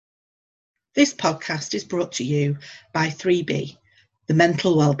This podcast is brought to you by 3B, the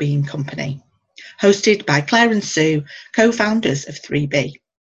mental wellbeing company, hosted by Claire and Sue, co-founders of 3B.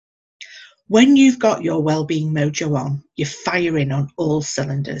 When you've got your wellbeing mojo on, you're firing on all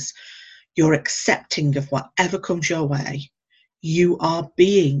cylinders. You're accepting of whatever comes your way. You are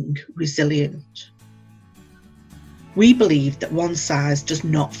being resilient. We believe that one size does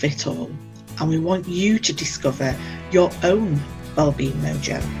not fit all, and we want you to discover your own wellbeing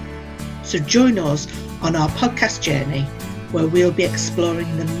mojo. So join us on our podcast journey, where we'll be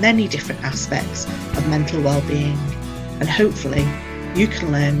exploring the many different aspects of mental wellbeing, and hopefully you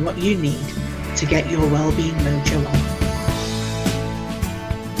can learn what you need to get your wellbeing mojo on.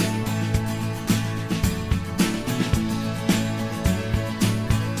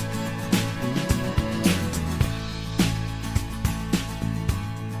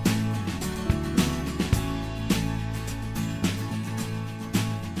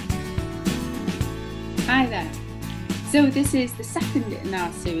 Hi there. So this is the second in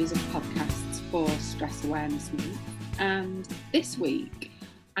our series of podcasts for Stress Awareness Month, and this week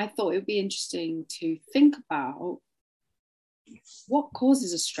I thought it would be interesting to think about what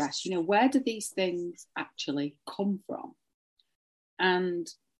causes us stress. Where do these things actually come from? And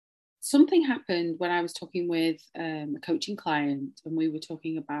something happened when I was talking with a coaching client, and we were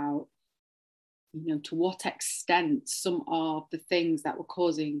talking about, to what extent some of the things that were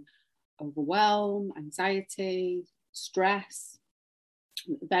causing overwhelm, anxiety, stress,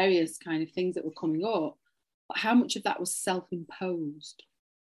 various kind of things that were coming up, but how much of that was self-imposed.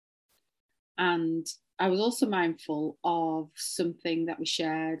 And I was also mindful of something that we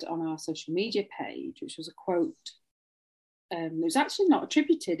shared on our social media page, which was a quote. It was actually not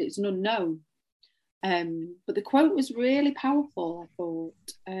attributed, it's an unknown. But the quote was really powerful, I thought.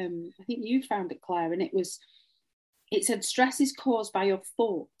 I think you found it, Claire, and it said, stress is caused by your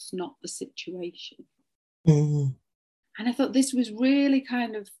thoughts, not the situation. And I thought this was really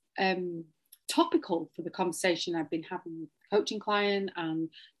kind of topical for the conversation I've been having with the coaching client, and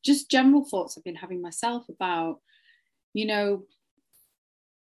just general thoughts I've been having myself about,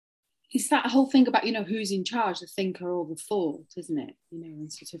 it's that whole thing about, who's in charge, the thinker or the thought, isn't it? And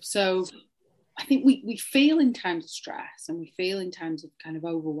sort of, so I think we feel in times of stress, and we feel in times of kind of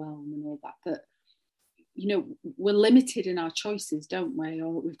overwhelm and all that we're limited in our choices, don't we?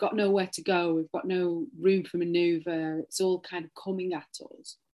 Or we've got nowhere to go, we've got no room for maneuver, it's all kind of coming at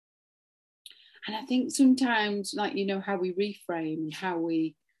us. And I think sometimes, like, how we reframe and how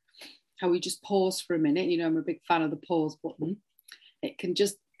we just pause for a minute, I'm a big fan of the pause button. It can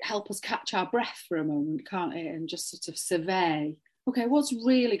just help us catch our breath for a moment, can't it? And just sort of survey, okay, what's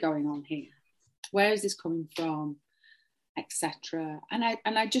really going on here? Where is this coming from? Etc. And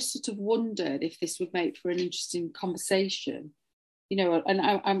I just sort of wondered if this would make for an interesting conversation,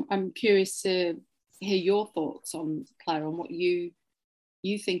 and I'm curious to hear your thoughts on, Claire, on what you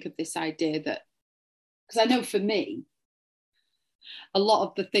think of this idea, that because I know for me a lot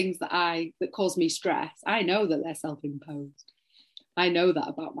of the things that cause me stress, I know that they're self-imposed. I know that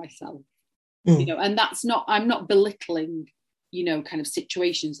about myself. And that's not, I'm not belittling kind of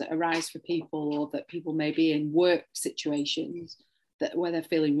situations that arise for people, or that people may be in work situations where they're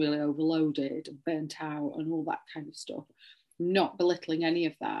feeling really overloaded and burnt out and all that kind of stuff. I'm not belittling any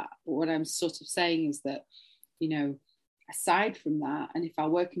of that. But what I'm sort of saying is that, aside from that, and if our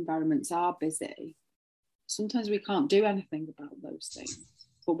work environments are busy, sometimes we can't do anything about those things.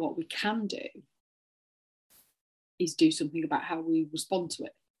 But what we can do is do something about how we respond to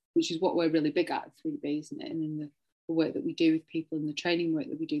it, which is what we're really big at 3B, isn't it? And in the work that we do with people, and the training work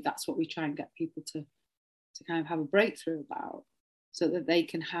that we do, that's what we try and get people to kind of have a breakthrough about, so that they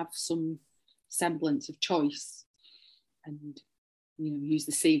can have some semblance of choice and use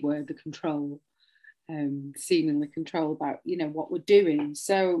the C word, the control, seemingly control about what we're doing.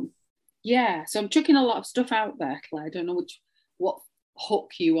 So I'm chucking a lot of stuff out there, Claire. I don't know what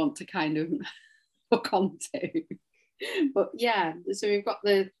hook you want to kind of hook onto. But so we've got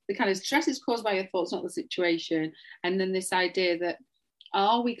the kind of stress is caused by your thoughts, not the situation. And then this idea that,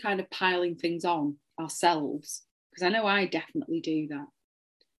 are we kind of piling things on ourselves? Because I know I definitely do that.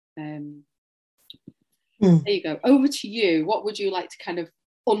 There you go. Over to you. What would you like to kind of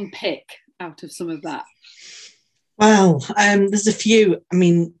unpick out of some of that? Well, there's a few. I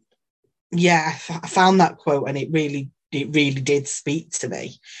mean, I found that quote, and it really did speak to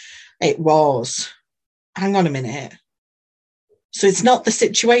me. It was, hang on a minute. So it's not the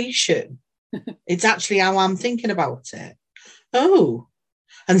situation. It's actually how I'm thinking about it. Oh,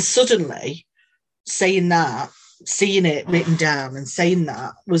 and suddenly saying that, seeing it written down and saying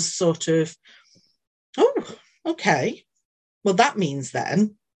that was sort of, oh, okay. Well, that means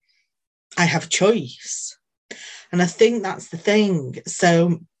then I have choice. And I think that's the thing.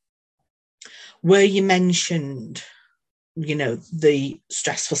 So where you mentioned, you know, the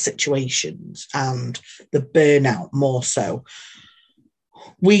stressful situations and the burnout more so,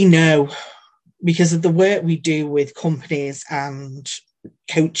 we know because of the work we do with companies and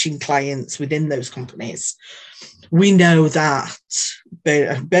coaching clients within those companies, we know that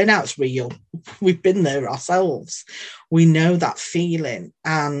burnout's real. We've been there ourselves. We know that feeling.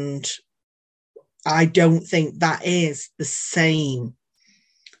 And I don't think that is the same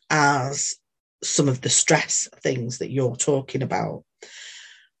as some of the stress things that you're talking about.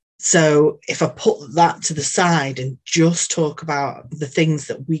 So if I put that to the side and just talk about the things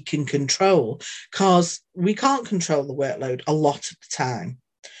that we can control, because we can't control the workload a lot of the time.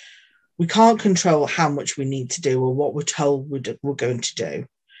 We can't control how much we need to do or what we're told we're going to do.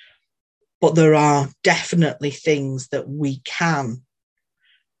 But there are definitely things that we can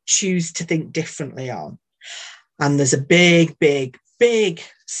choose to think differently on. And there's a big, big, big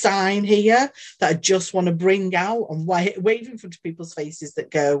sign here that I just want to bring out and wave in front of people's faces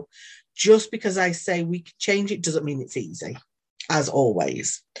that go, just because I say we can change it doesn't mean it's easy, as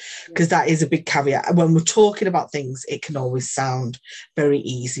always, because that is a big caveat. When we're talking about things, it can always sound very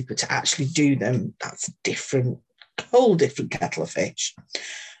easy, but to actually do them, that's a different, whole different kettle of fish.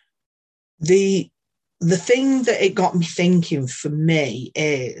 The thing that it got me thinking for me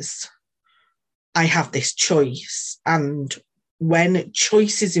is I have this choice, and when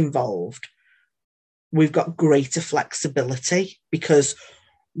choice is involved, we've got greater flexibility because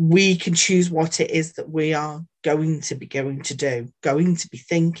we can choose what it is that we are going to do, going to be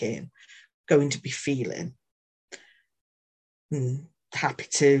thinking, going to be feeling. Happy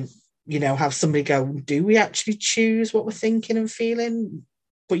to, you know, have somebody go, do we actually choose what we're thinking and feeling?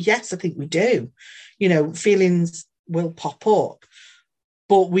 But yes, I think we do. You know, feelings will pop up,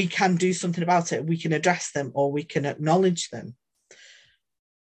 but we can do something about it. We can address them or we can acknowledge them.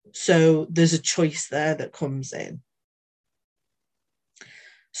 So there's a choice there that comes in.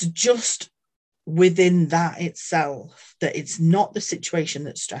 So just within that itself, that it's not the situation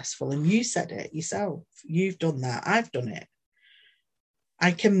that's stressful. And you said it yourself. You've done that. I've done it.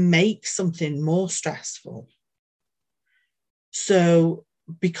 I can make something more stressful. So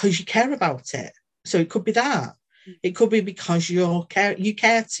because you care about it. So it could be that. It could be because you care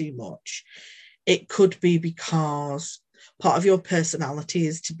too much. It could be because part of your personality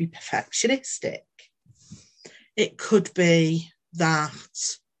is to be perfectionistic. It could be that,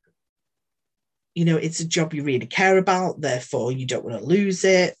 you know, it's a job you really care about, therefore you don't want to lose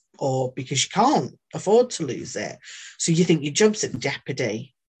it, or because you can't afford to lose it. So you think your job's in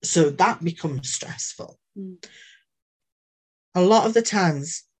jeopardy. So that becomes stressful. A lot of the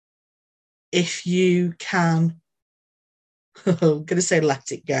times, if you can, I'm going to say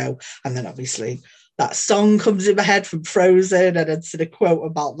let it go, and then obviously that song comes in my head from Frozen, and I'd said a quote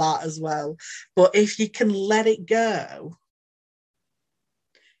about that as well. But if you can let it go,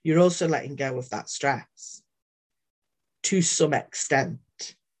 you're also letting go of that stress to some extent.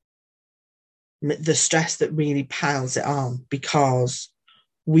 The stress that really piles it on, because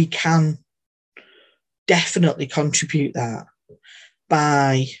we can definitely contribute that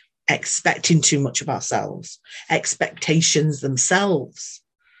by expecting too much of ourselves. Expectations themselves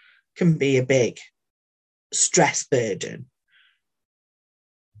can be a big stress burden.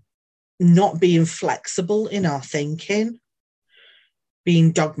 Not being flexible in our thinking,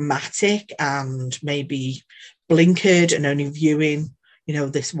 being dogmatic and maybe blinkered and only viewing, you know,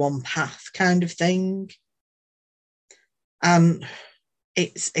 this one path kind of thing. And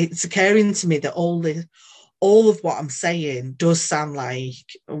it's occurring to me that all of what I'm saying does sound like,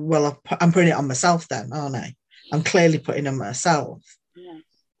 well, I'm putting it on myself then, aren't I? I'm clearly putting it on myself. Yeah.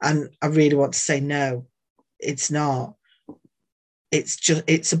 And I really want to say, no, it's not.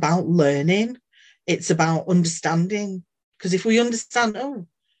 It's about learning. It's about understanding. Because if we understand, oh,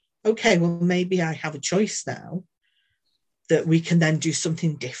 okay, well, maybe I have a choice now, that we can then do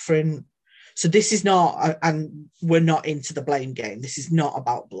something different. So this is not, and we're not into the blame game. This is not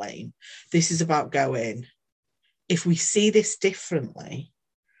about blame. This is about going, if we see this differently,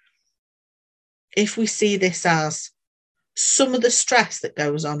 if we see this as some of the stress that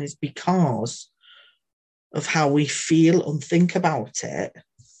goes on is because of how we feel and think about it,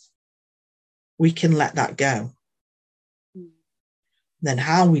 we can let that go. Then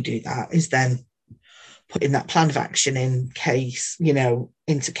how we do that is then putting that plan of action in case, you know,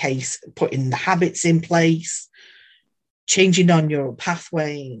 into case, putting the habits in place, changing on neural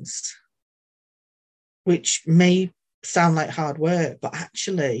pathways, which may sound like hard work, but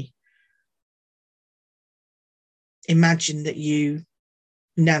actually imagine that you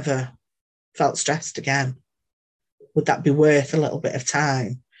never felt stressed again, would that be worth a little bit of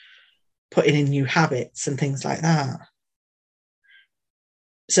time putting in new habits and things like that?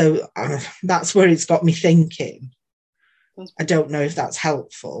 So that's where it's got me thinking. I don't know if that's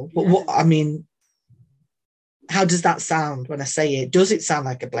helpful, but how does that sound when I say it? Does it sound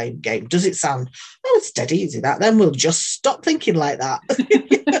like a blame game? Does it sound, oh, it's dead easy that? Then we'll just stop thinking like that.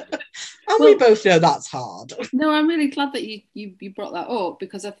 And we both know that's hard. No, I'm really glad that you brought that up,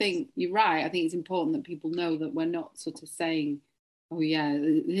 because I think you're right. I think it's important that people know that we're not sort of saying, oh yeah,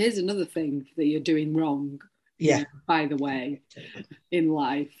 here's another thing that you're doing wrong. Yeah. By the way, in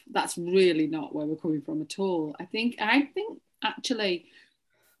life, that's really not where we're coming from at all. I think actually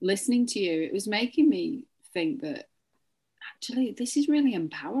listening to you, it was making me think that actually this is really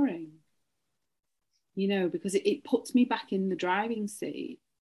empowering, because it puts me back in the driving seat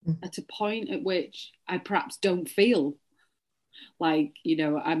at a point at which I perhaps don't feel like,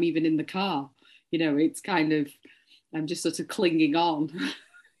 I'm even in the car. It's kind of, I'm just sort of clinging on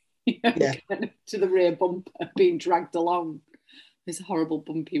kind of to the rear bumper, being dragged along this horrible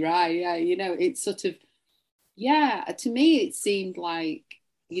bumpy ride. It's sort of, to me it seemed like,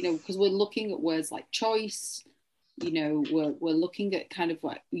 because we're looking at words like choice, we're looking at kind of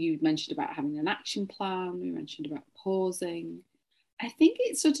what you mentioned about having an action plan, we mentioned about pausing. I think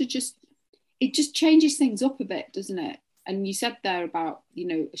it's sort of just changes things up a bit, doesn't it? And you said there about,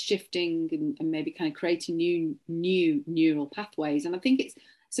 shifting and maybe kind of creating new neural pathways. And I think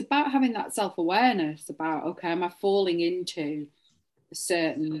it's about having that self-awareness about, okay, am I falling into a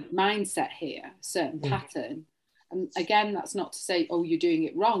certain mindset here, a certain pattern? And again, that's not to say, oh, you're doing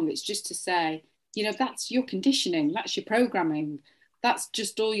it wrong. It's just to say, that's your conditioning, that's your programming, that's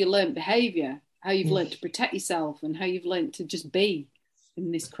just all your learned behavior, how you've learned to protect yourself and how you've learned to just be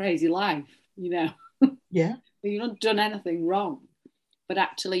in this crazy life, Yeah. You've not done anything wrong. But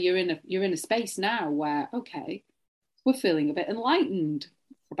actually you're in a space now where, okay, we're feeling a bit enlightened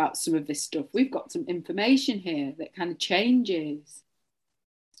about some of this stuff. We've got some information here that kind of changes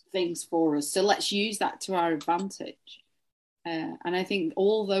things for us. So let's use that to our advantage. And I think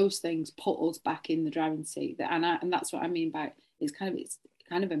all those things put us back in the driving seat. And that's what I mean by it's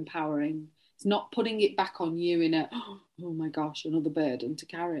kind of empowering. It's not putting it back on you in a, oh my gosh, another burden to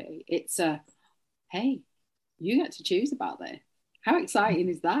carry. It's a, hey, you get to choose about this. How exciting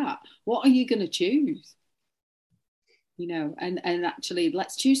is that? What are you going to choose? And actually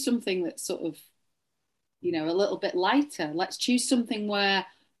let's choose something that's sort of, a little bit lighter. Let's choose something where,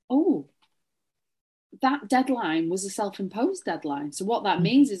 oh, that deadline was a self-imposed deadline. So what that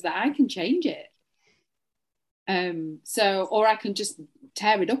means is that I can change it. Or I can just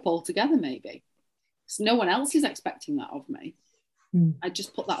tear it up altogether, maybe. So no one else is expecting that of me. I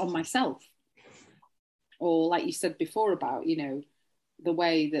just put that on myself. Or like you said before about, the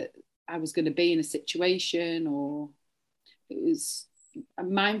way that I was going to be in a situation, or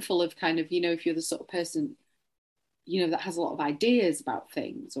I'm mindful of kind of, if you're the sort of person, that has a lot of ideas about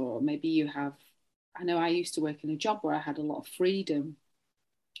things, or maybe you have, I know I used to work in a job where I had a lot of freedom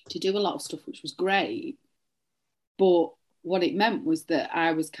to do a lot of stuff, which was great. But what it meant was that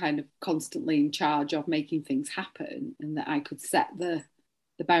I was kind of constantly in charge of making things happen, and that I could set the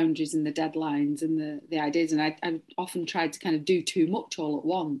boundaries and the deadlines and the ideas. And I often tried to kind of do too much all at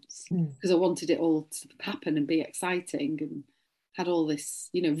once because I wanted it all to happen and be exciting and had all this,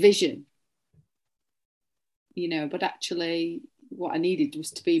 vision, but actually what I needed was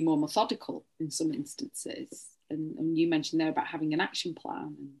to be more methodical in some instances. And you mentioned there about having an action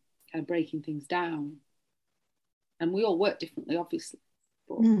plan and kind of breaking things down. And we all work differently, obviously.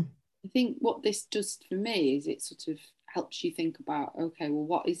 But I think what this does for me is it sort of helps you think about, okay, well,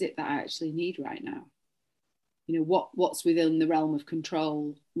 what is it that I actually need right now? What's within the realm of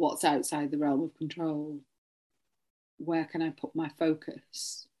control? What's outside the realm of control? Where can I put my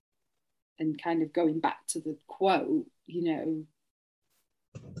focus? And kind of going back to the quote,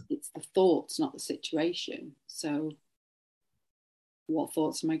 it's the thoughts, not the situation. So what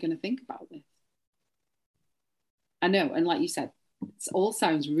thoughts am I going to think about this? I know, and like you said, it all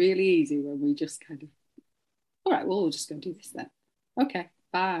sounds really easy when we just kind of, all right, well, we'll just go do this then. Okay,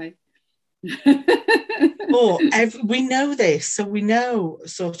 bye. We know this, so we know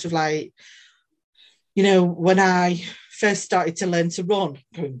sort of like, when I first started to learn to run,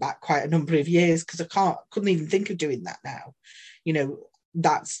 going back quite a number of years, because couldn't even think of doing that now.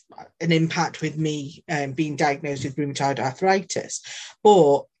 That's an impact with me being diagnosed with rheumatoid arthritis.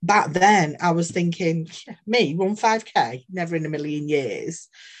 But back then I was thinking, me, run 5K, never in a million years.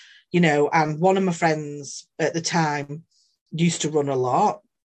 And one of my friends at the time used to run a lot.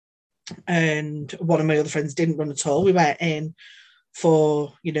 And one of my other friends didn't run at all. We went in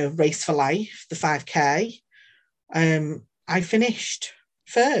for, Race for Life, the 5K, I finished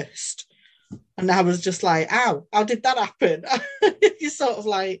first. And I was just like, ow, how did that happen? You're sort of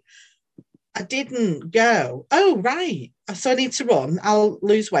like, I didn't go, oh, right. So I need to run, I'll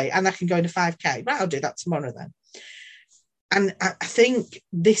lose weight and I can go into 5K. Right, I'll do that tomorrow then. And I think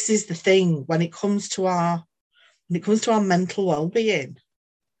this is the thing when it comes to our mental well-being.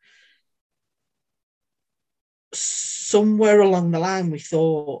 Somewhere along the line, we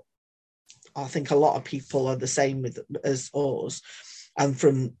thought, I think a lot of people are the same as us, and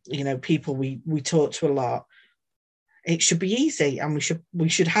from people we talk to a lot, it should be easy and we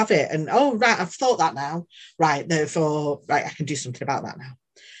should have it. And oh, right, I've thought that now. Right, therefore, right, I can do something about that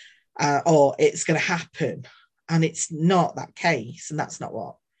now. Or it's going to happen. And it's not that case. And I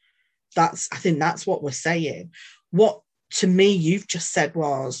think that's what we're saying. What, to me, you've just said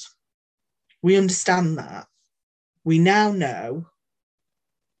was, we understand that. We now know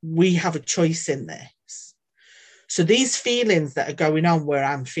we have a choice in this. So these feelings that are going on where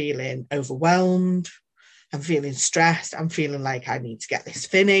I'm feeling overwhelmed, I'm feeling stressed, I'm feeling like I need to get this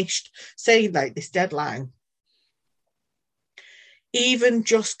finished, say like this deadline, even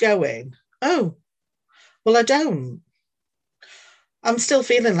just going, oh, well, I'm still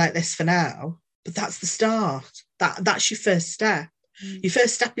feeling like this for now, but that's the start. That's your first step. Your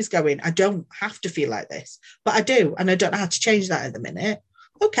first step is going, I don't have to feel like this, but I do, and I don't know how to change that at the minute.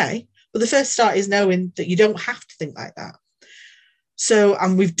 Okay, but the first start is knowing that you don't have to think like that. So,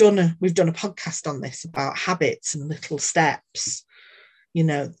 and we've done a podcast on this about habits and little steps.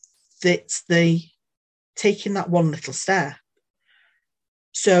 That's the taking that one little step.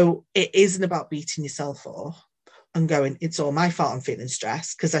 So it isn't about beating yourself up and going, it's all my fault I'm feeling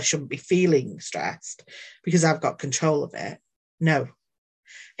stressed, because I shouldn't be feeling stressed because I've got control of it. No,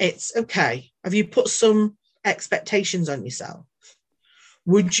 it's okay. Have you put some expectations on yourself?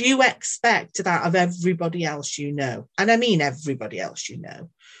 Would you expect that of everybody else you know? And I mean everybody else you know.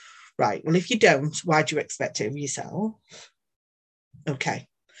 Right, well, if you don't, why do you expect it of yourself? Okay,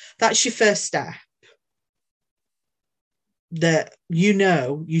 that's your first step. That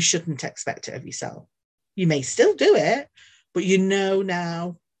you shouldn't expect it of yourself. You may still do it, but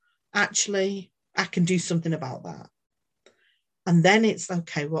now, actually, I can do something about that. And then it's,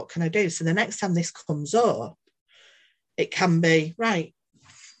 okay, what can I do? So the next time this comes up, it can be, right,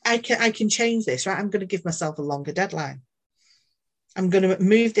 I can change this, right? I'm going to give myself a longer deadline. I'm going to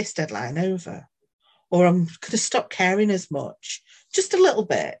move this deadline over, or I'm going to stop caring as much, just a little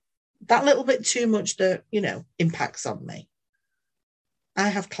bit, that little bit too much that, impacts on me. I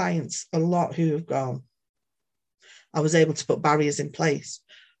have clients a lot who have gone, I was able to put barriers in place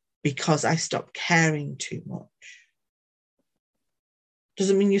because I stopped caring too much.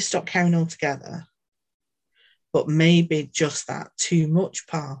 Doesn't mean you stop caring altogether, but maybe just that too much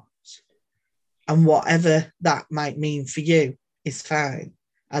part. And whatever that might mean for you is fine,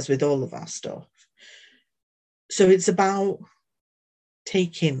 as with all of our stuff. So it's about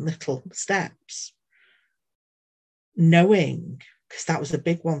taking little steps, knowing, because that was a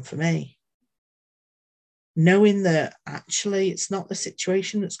big one for me, knowing that actually it's not the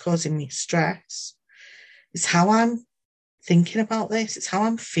situation that's causing me stress. It's how I'm thinking about this. It's how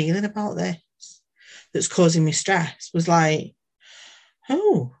I'm feeling about this that's causing me stress. Was like,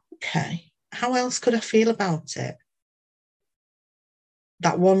 oh, okay, how else could I feel about it?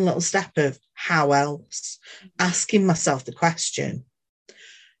 That one little step of how else, asking myself the question,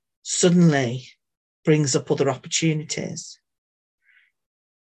 suddenly brings up other opportunities.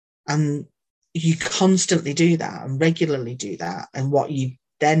 And you constantly do that and regularly do that. And what you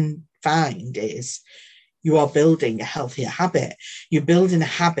then find is you are building a healthier habit. You're building a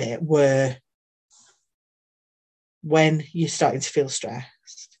habit where when you're starting to feel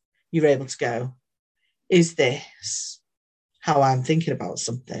stressed, you're able to go, is this how I'm thinking about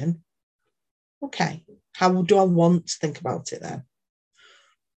something? Okay, how do I want to think about it then?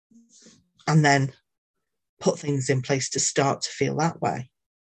 And then put things in place to start to feel that way.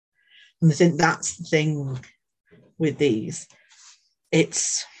 And I think that's the thing with these.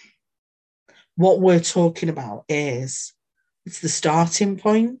 It's what we're talking about it's the starting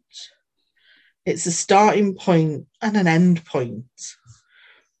point. It's a starting point and an end point.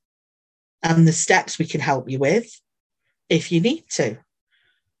 And the steps we can help you with if you need to.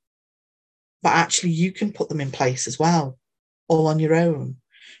 But actually, you can put them in place as well, all on your own,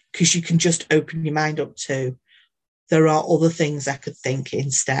 because you can just open your mind up to, there are other things I could think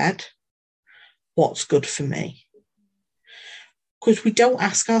instead. What's good for me? Because we don't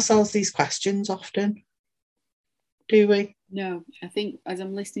ask ourselves these questions often, do we? No, I think as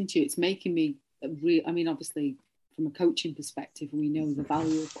I'm listening to you, it's making me obviously from a coaching perspective, we know the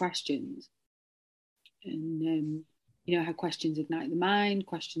value of questions, and you know how questions ignite the mind,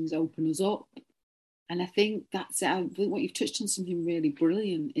 questions open us up. And I think that's what you've touched on, something really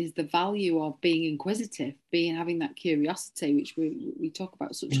brilliant, is the value of being inquisitive, having that curiosity, which we talk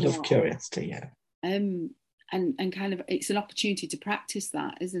about such a lot. Love curiosity, yeah. And kind of, it's an opportunity to practice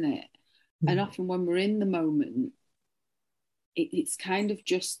that, isn't it? And often when we're in the moment, it's kind of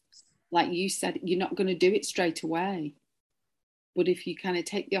just like you said, you're not going to do it straight away. But if you kind of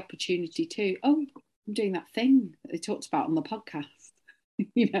take the opportunity to, I'm doing that thing that they talked about on the podcast,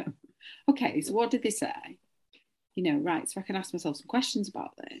 you know, okay, so what did they say? You know, right, so I can ask myself some questions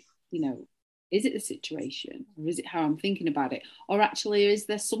about this. You know, is it the situation, or is it how I'm thinking about it? Or actually, is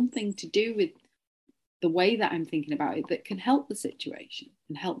there something to do with the way that I'm thinking about it that can help the situation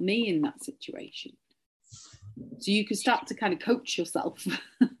and help me in that situation? So you can start to kind of coach yourself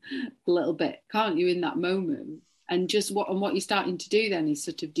a little bit, can't you, in that moment? And just what you're starting to do then is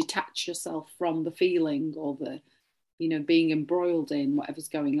sort of detach yourself from the feeling or the, you know, being embroiled in whatever's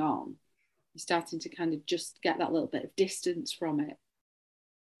going on. You're starting to kind of just get that little bit of distance from it.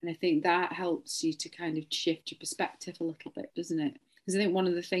 And I think that helps you to kind of shift your perspective a little bit, doesn't it? Because I think one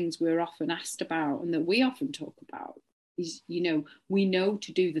of the things we're often asked about and that we often talk about is, you know, we know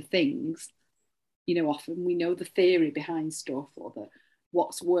to do the things, you know, often we know the theory behind stuff or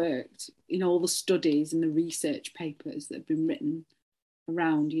what's worked in all the studies and the research papers that have been written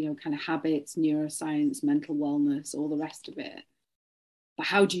around, you know, kind of habits, neuroscience, mental wellness, all the rest of it. But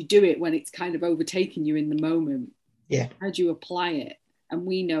how do you do it when it's kind of overtaking you in the moment? Yeah. How do you apply it? And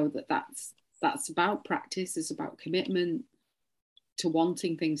we know that that's about practice, it's about commitment to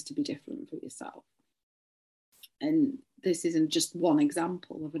wanting things to be different for yourself. And this isn't just one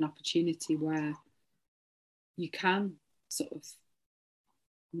example of an opportunity where you can sort of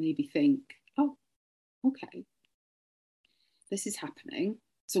maybe think, oh, okay, this is happening.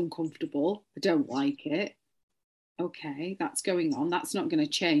 It's uncomfortable. I don't like it. Okay, that's going on. That's not going to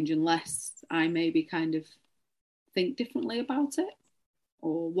change unless I maybe kind of think differently about it,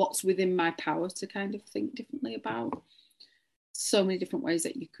 or what's within my power to kind of think differently about. So many different ways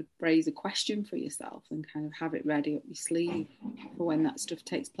that you could raise a question for yourself and kind of have it ready up your sleeve for when that stuff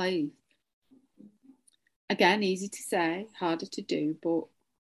takes place. Again, easy to say, harder to do, but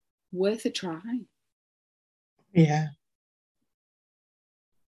worth a try. Yeah.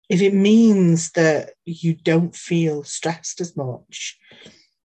 If it means that you don't feel stressed as much,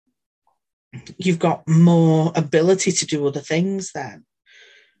 you've got more ability to do other things then.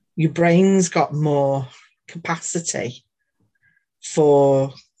 Your brain's got more capacity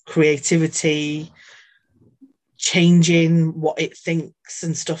for creativity, changing what it thinks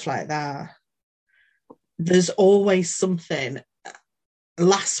and stuff like that. There's always something.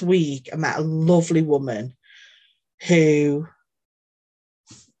 Last week, I met a lovely woman who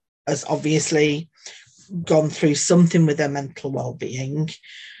has obviously gone through something with her mental well-being,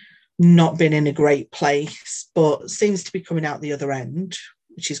 not been in a great place, but seems to be coming out the other end,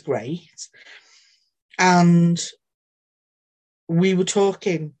 which is great. And we were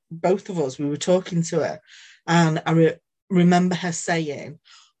talking, both of us, we were talking to her, and I remember her saying,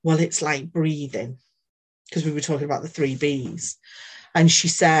 well, it's like breathing, because we were talking about the 3 Bs. And she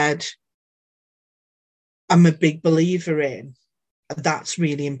said, I'm a big believer in that's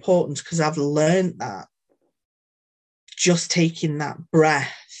really important, because I've learned that just taking that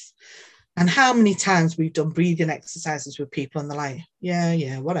breath. And how many times we've done breathing exercises with people and they're like,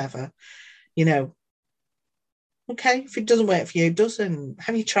 yeah, whatever, you know. Okay, if it doesn't work for you, it doesn't.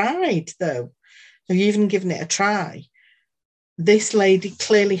 Have you tried, though? Have you even given it a try? This lady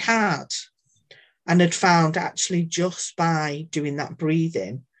clearly had, and had found actually just by doing that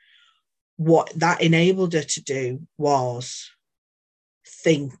breathing, what that enabled her to do was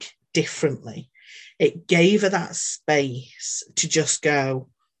think differently. It gave her that space to just go,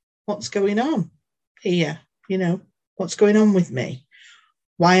 what's going on here? You know, what's going on with me?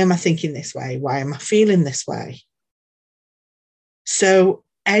 Why am I thinking this way? Why am I feeling this way? So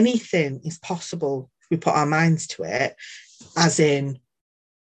anything is possible if we put our minds to it, as in,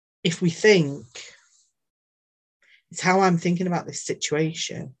 if we think, it's how I'm thinking about this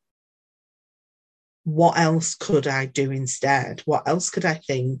situation. What else could I do instead? What else could I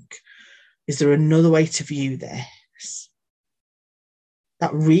think? Is there another way to view this?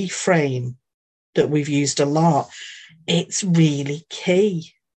 That reframe that we've used a lot, it's really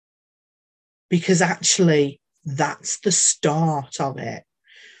key, because actually that's the start of it.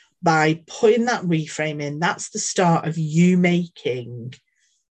 By putting that reframe in, that's the start of you making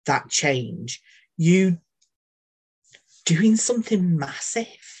that change, you doing something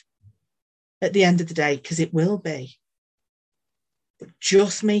massive. at the end of the day, because it will be. But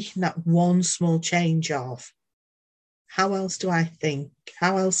just making that one small change of, how else do I think?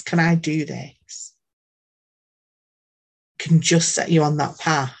 How else can I do this? Can just set you on that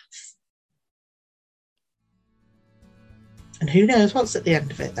path. And who knows what's at the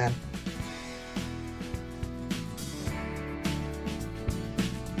end of it then?